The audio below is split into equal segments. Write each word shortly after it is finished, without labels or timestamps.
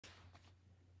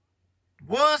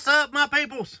What's up, my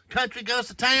peoples? Country goes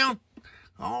to town.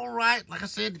 All right, like I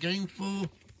said, the game's full,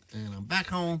 and I'm back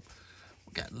home.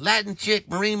 We got Latin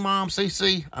Chick, Marine Mom,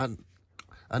 CC,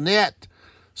 Annette,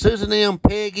 Susan M,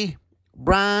 Peggy,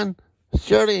 Brian,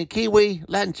 Shirley, and Kiwi,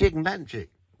 Latin Chick and Latin Chick.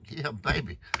 Yeah,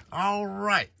 baby. All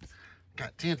right.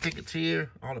 Got 10 tickets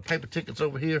here, all the paper tickets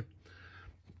over here.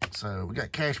 So we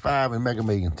got Cash 5 and Mega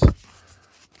Millions.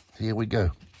 Here we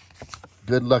go.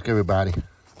 Good luck, everybody.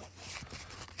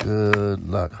 Good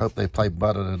luck. Hope they play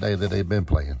better today than they've been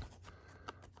playing.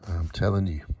 I'm telling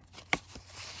you.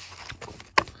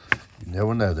 You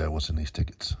never know, though, what's in these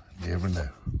tickets. You never know.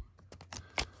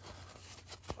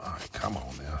 All right, come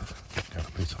on now. Got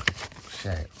a piece of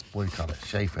shad. What do you call that?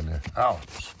 Chafe in there. Oh,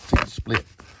 ticket split.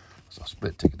 There's a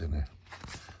split ticket in there.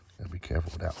 Gotta be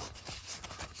careful with that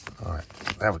one. All right,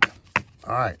 there we go.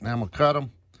 All right, now I'm gonna cut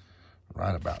them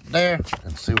right about there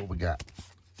and see what we got.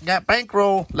 Got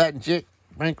bankroll, Latin Chick.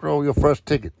 Bankroll your first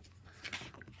ticket.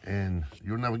 And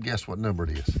you'll never guess what number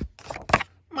it is.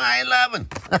 My 11.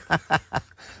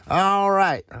 All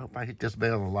right. I hope I hit this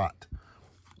bell a lot.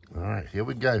 All right, here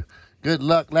we go. Good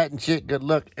luck, Latin Chick. Good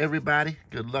luck, everybody.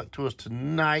 Good luck to us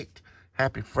tonight.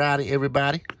 Happy Friday,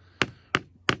 everybody.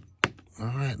 All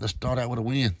right, let's start out with a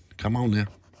win. Come on now.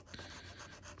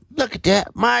 Look at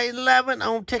that. My 11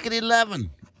 on ticket 11.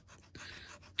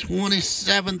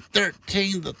 27,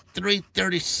 13, the 3,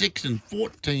 36, and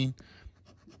 14.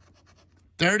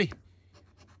 30.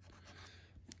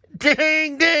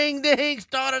 Ding, ding, ding.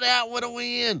 Started out with a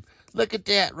win. Look at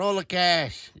that. Roll of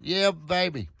cash. Yeah,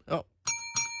 baby. Oh.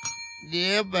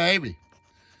 Yeah, baby.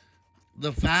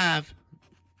 The 5.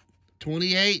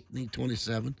 28. Need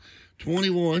 27.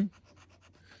 21.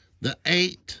 The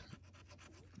 8.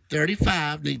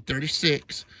 35. Need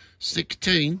 36.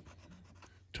 16.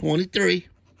 23.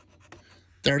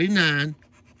 39,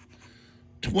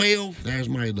 12, there's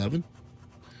my 11,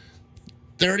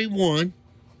 31,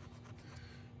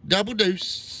 double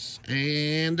deuce,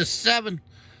 and the 7.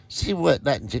 See what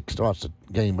Latin Chick starts the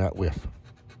game out with.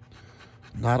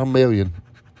 Not a million,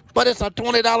 but it's a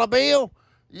 $20 bill.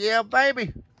 Yeah,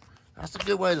 baby. That's a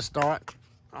good way to start.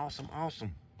 Awesome,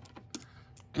 awesome.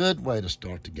 Good way to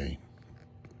start the game.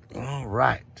 All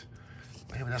right.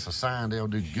 Maybe that's a sign they'll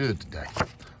do good today.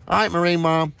 All right, Marine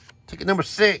Mom. Ticket number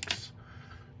 6.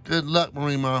 Good luck,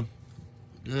 Marine Mom.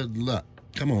 Good luck.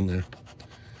 Come on there.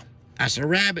 That's a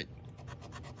rabbit.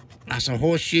 That's a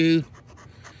horseshoe.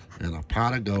 And a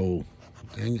pot of gold.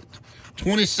 Dang it.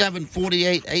 27,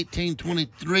 48, 18,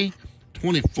 23,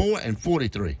 24, and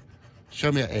 43.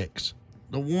 Show me an X.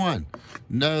 The 1,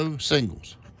 no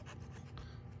singles.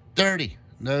 30,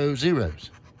 no zeros.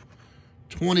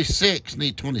 26,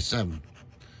 need 27.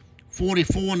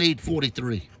 44, need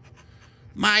 43.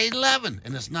 My 11,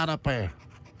 and it's not up there.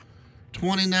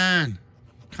 29.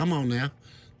 Come on now.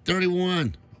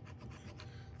 31.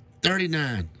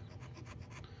 39.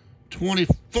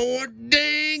 24.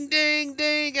 Ding, ding,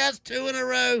 ding. That's 2 in a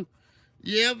row.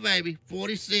 Yeah, baby.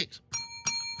 46.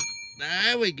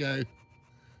 There we go.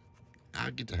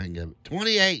 I'll get the hang of it.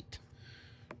 28.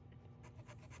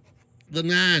 The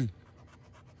 9.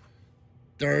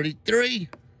 33.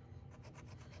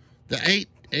 The 8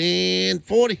 and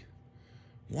 40.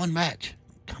 One match.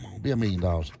 Come on, be $1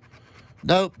 million.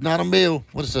 Nope, not a mil.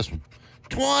 What is this one?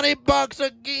 20 bucks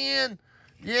again.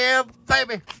 Yeah,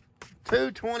 baby.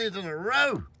 2 20s in a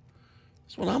row.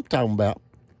 That's what I'm talking about.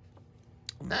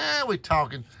 Now we're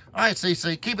talking. All right,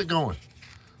 CC, keep it going.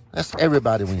 That's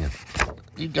everybody win.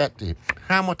 You got the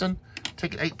Hamilton,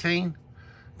 ticket 18.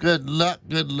 Good luck,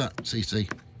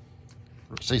 CC.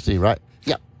 CC, right?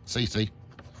 Yep, CC.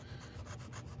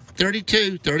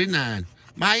 32, 39.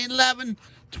 My 11,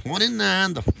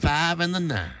 29, the 5, and the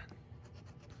 9.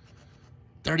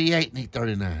 38, need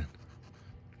 39.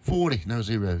 40, no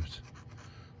zeros.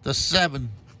 The 7,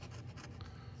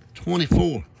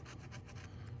 24.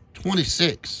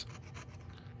 26.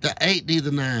 The 8, need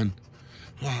the 9.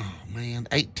 Oh, man,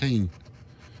 18.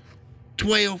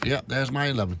 12, yep, there's my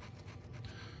 11.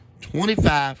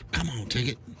 25, come on,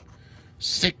 ticket.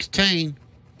 16.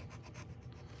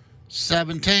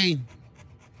 17.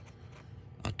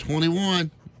 A 21,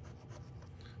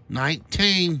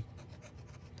 19,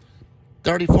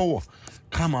 34.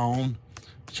 Come on.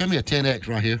 Show me a 10X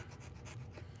right here.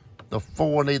 The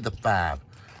 4 need the 5.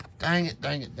 Dang it,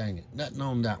 dang it, dang it. Nothing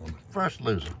on that one. First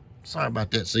loser. Sorry about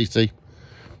that, CC.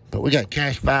 But we got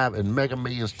Cash 5 and Mega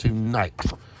Millions tonight.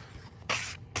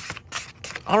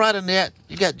 All right, Annette.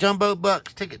 You got Jumbo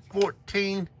Bucks, ticket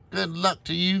 14. Good luck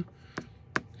to you.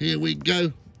 Here we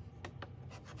go.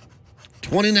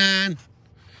 29.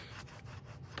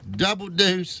 Double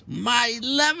deuce. My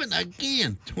 11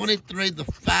 again. 23, the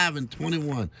 5, and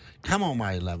 21. Come on,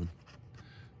 my 11.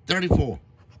 34.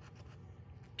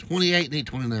 28, need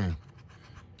 29.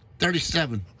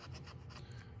 37.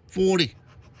 40.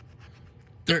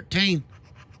 13.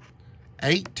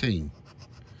 18.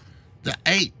 The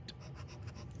 8.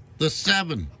 The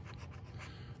 7.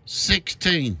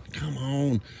 16. Come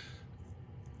on.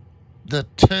 The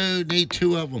 2, need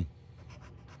 2 of them.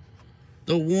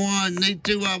 The 1, need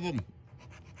 2 of them.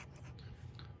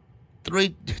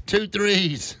 2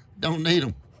 threes, don't need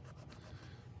them.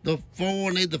 The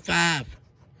 4, need the 5.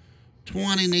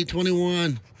 20, need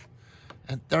 21.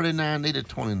 And 39, needed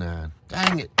 29.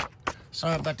 Dang it.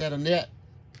 Sorry about that, Annette.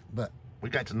 But we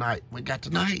got tonight. We got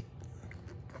tonight.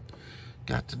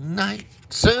 Got tonight.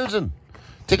 Susan,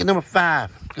 ticket number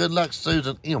 5. Good luck,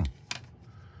 Susan M.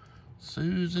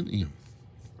 Susan M.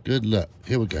 Good luck.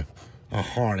 Here we go. A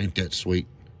heart, ain't that sweet?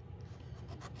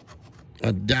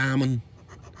 A diamond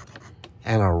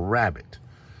and a rabbit.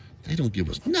 They don't give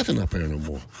us nothing up here no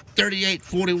more. 38,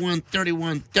 41,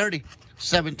 31, 30,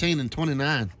 17, and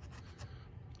 29.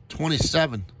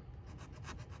 27.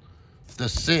 The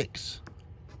 6.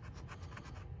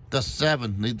 The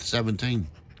 7, need the 17.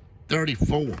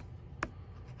 34.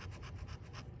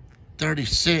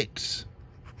 36.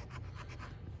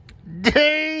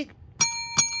 Ding!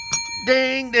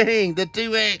 Ding, ding, the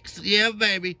 2X. Yeah,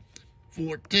 baby.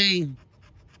 14.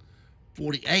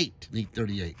 48, need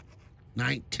 38.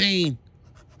 19.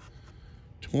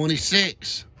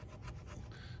 26.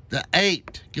 The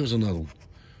 8, give us another one.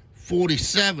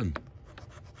 47.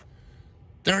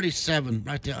 37,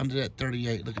 right there under that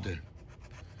 38. Look at that.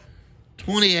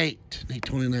 28, need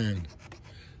 29.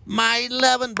 My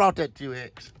 11 brought that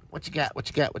 2X. What you got? What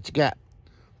you got? What you got?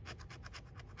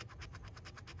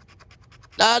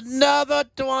 Another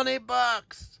 20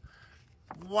 bucks.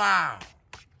 Wow.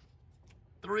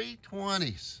 3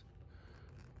 20s.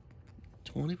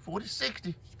 20, 40,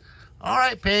 60. All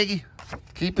right, Peggy.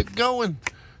 Keep it going.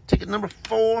 Ticket number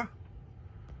 4.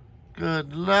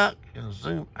 Good luck. And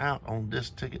zoom out on this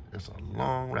ticket. It's a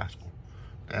long rascal.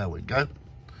 There we go.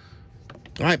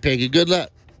 All right, Peggy. Good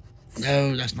luck.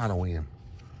 No, that's not a win.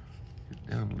 Get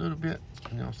down a little bit.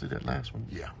 Can y'all see that last one?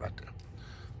 Yeah, right there.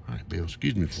 All right, Bill.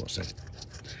 Excuse me for a second.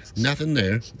 Nothing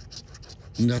there.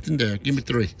 Nothing there. Give me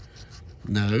 3.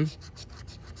 No.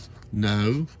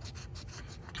 No.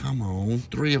 Come on.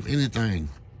 3 of anything.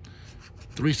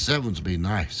 3 7s would be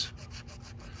nice.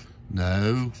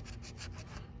 No.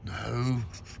 No.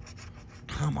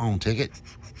 Come on, ticket.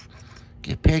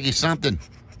 Get Peggy something.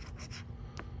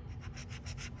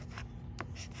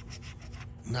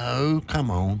 No.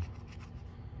 Come on.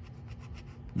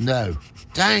 No.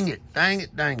 Dang it. Dang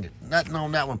it. Dang it. Nothing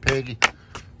on that one, Peggy.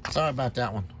 Sorry about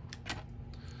that one.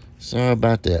 Sorry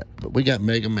about that. But we got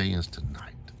Mega Millions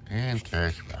tonight. And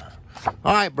Cash 5.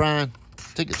 All right, Brian.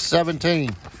 Ticket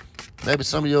 17. Maybe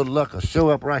some of your luck will show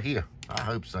up right here. I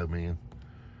hope so, man.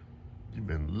 You've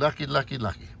been lucky, lucky,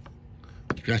 lucky.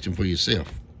 Scratching for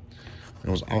yourself.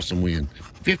 That was an awesome win.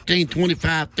 15,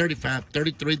 25, 35,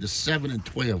 33, the 7, and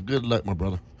 12. Good luck, my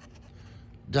brother.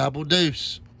 Double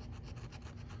deuce.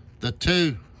 The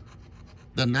 2.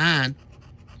 The 9.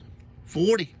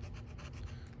 40.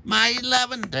 My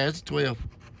 11. There's 12.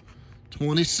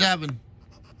 27.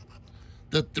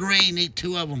 The 3, need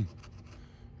 2 of them.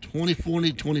 24,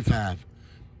 need 25.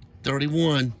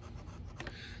 31.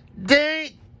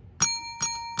 Ding!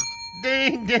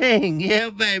 Ding, ding. Yeah,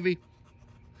 baby.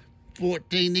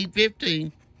 14, need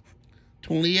 15.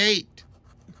 28.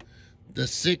 The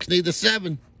 6, need the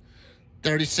 7.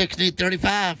 36, need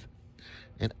 35.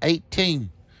 And 18.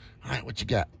 All right, what you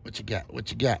got? What you got? What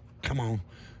you got? Come on.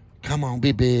 Come on,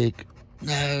 be big.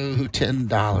 No,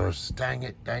 $10. Dang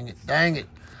it, dang it, dang it.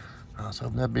 I was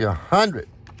hoping that'd be $100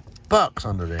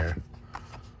 under there.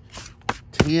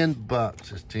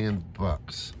 $10 is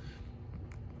 $10.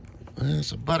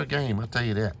 It's a butter game, I'll tell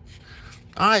you that.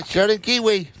 All right, Sheridan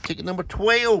Kiwi, ticket number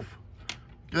 12.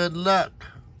 Good luck.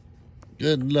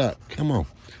 Good luck. Come on.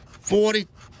 40,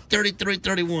 33,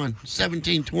 31,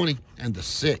 17, 20, and the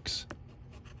 6.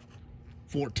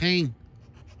 14.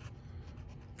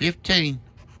 15.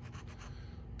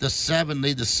 The 7,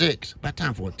 need the 6. About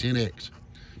time for a 10X.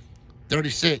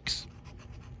 36.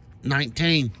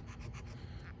 19.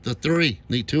 The 3,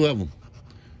 need 2 of them.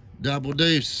 Double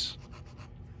deuce.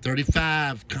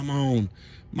 35, come on.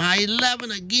 My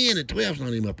 11 again, and 12's not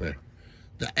even up there.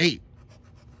 The 8.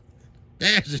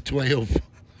 There's the 12.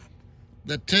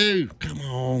 The 2, come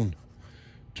on.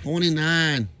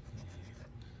 29.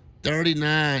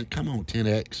 39, come on,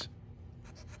 10X.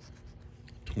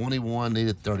 21,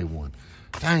 needed 31.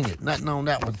 Dang it, nothing on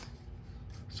that one.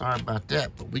 Sorry about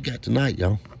that, but we got tonight,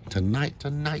 y'all. Tonight.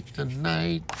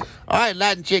 All right,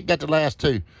 Latin Chick got the last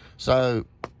two. So,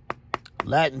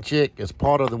 Latin Chick is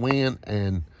part of the win,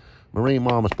 and Marine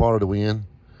Mom is part of the win,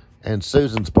 and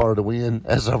Susan's part of the win.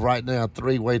 As of right now,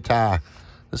 three-way tie.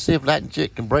 Let's see if Latin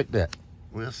Chick can break that.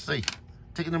 We'll see.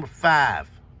 Ticket number 5.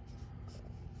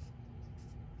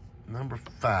 Number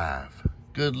 5.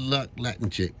 Good luck,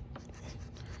 Latin Chick.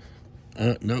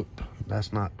 Nope.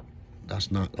 That's not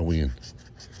a win.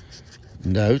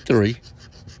 No 3.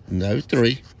 No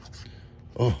 3.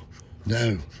 Oh,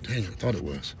 no. Dang, I thought it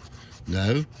was.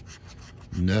 No.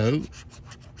 No.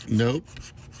 Nope.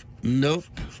 Nope.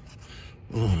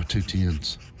 Oh, 2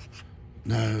 10s.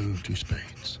 No, 2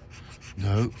 spades.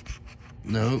 Nope.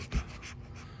 Nope.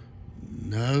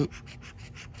 Nope.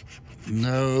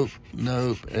 Nope.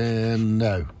 Nope. And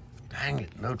no. Dang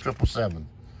it. No 777.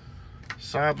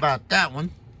 Sorry about that one.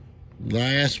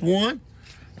 Last one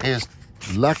is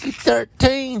Lucky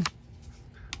 13.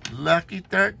 Lucky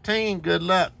 13. Good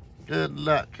luck. Good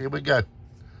luck. Here we go.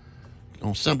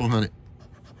 On Simple Honey.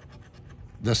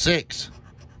 The 6.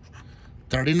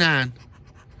 39.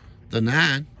 The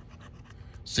 9.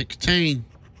 16.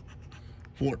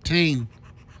 14.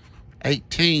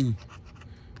 18.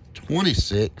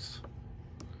 26.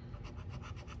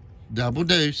 Double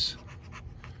deuce.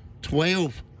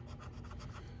 12.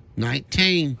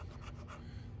 19.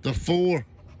 The 4.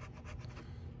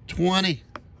 20.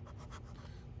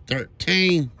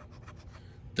 13.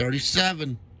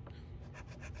 37.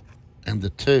 And the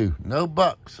 2. No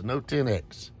bucks. No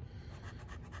 10X.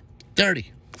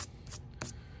 30.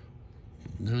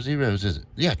 No zeros, is it?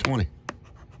 Yeah, 20.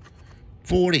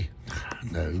 40.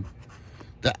 No.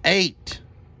 The 8.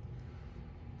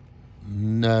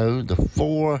 No. The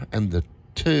 4 and the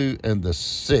 2 and the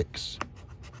 6.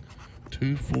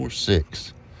 2, 4,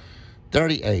 6.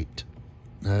 38.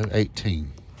 No,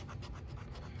 18.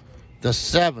 The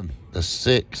 7, the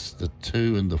 6, the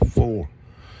 2, and the 4.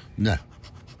 No.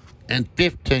 And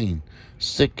 15.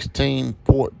 16,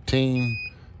 14.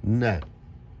 No.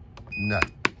 No.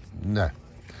 No.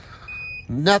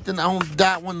 Nothing on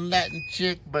that one, Latin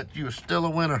Chick, but you're still a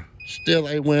winner. Still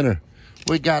a winner.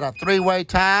 We got a 3-way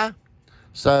tie,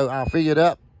 so I'll figure it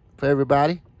up for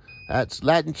everybody. That's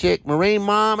Latin Chick, Marine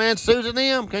Mom, and Susan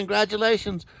M.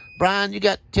 Congratulations. Brian, you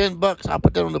got 10 bucks. I'll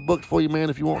put that on the books for you,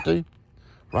 man, if you want to.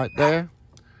 Right there.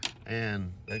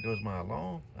 And there goes my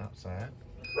alarm outside.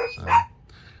 So,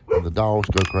 and the dogs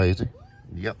go crazy.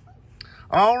 Yep.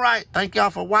 All right. Thank y'all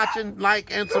for watching. Like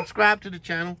and subscribe to the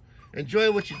channel.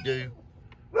 Enjoy what you do.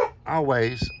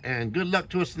 Always. And good luck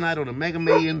to us tonight on the Mega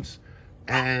Millions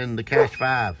and the Cash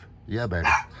 5. Yeah, baby.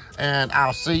 And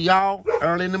I'll see y'all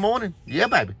early in the morning. Yeah,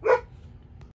 baby.